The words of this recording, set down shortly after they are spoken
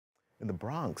in the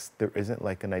Bronx, there isn't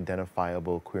like an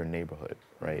identifiable queer neighborhood,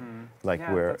 right? Like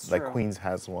Yeah, where that's like true. Queens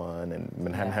has one, and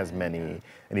Manhattan has many,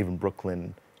 and even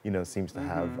Brooklyn, you know, seems to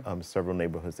have several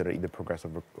neighborhoods that are either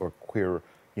progressive or queer,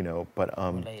 you know. But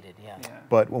Related, yeah.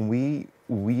 but when we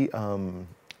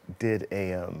did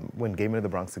a when Gay Men of the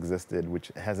Bronx existed,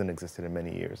 which hasn't existed in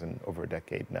many years, and over a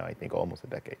decade now, I think almost a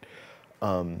decade.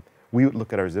 We would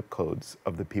look at our zip codes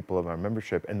of the people of our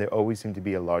membership, and there always seemed to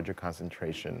be a larger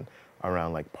concentration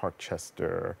around like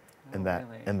Parkchester and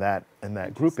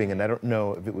that grouping. And I don't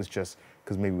know if it was just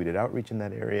because maybe we did outreach in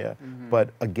that area, but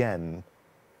again,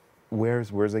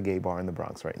 where's a gay bar in the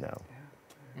Bronx right now,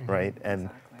 right? And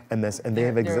they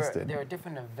have existed. There are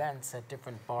different events at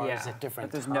different bars at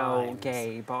different times. There's no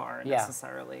gay bar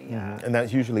necessarily. And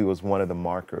that usually was one of the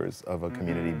markers of a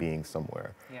community being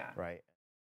somewhere, right?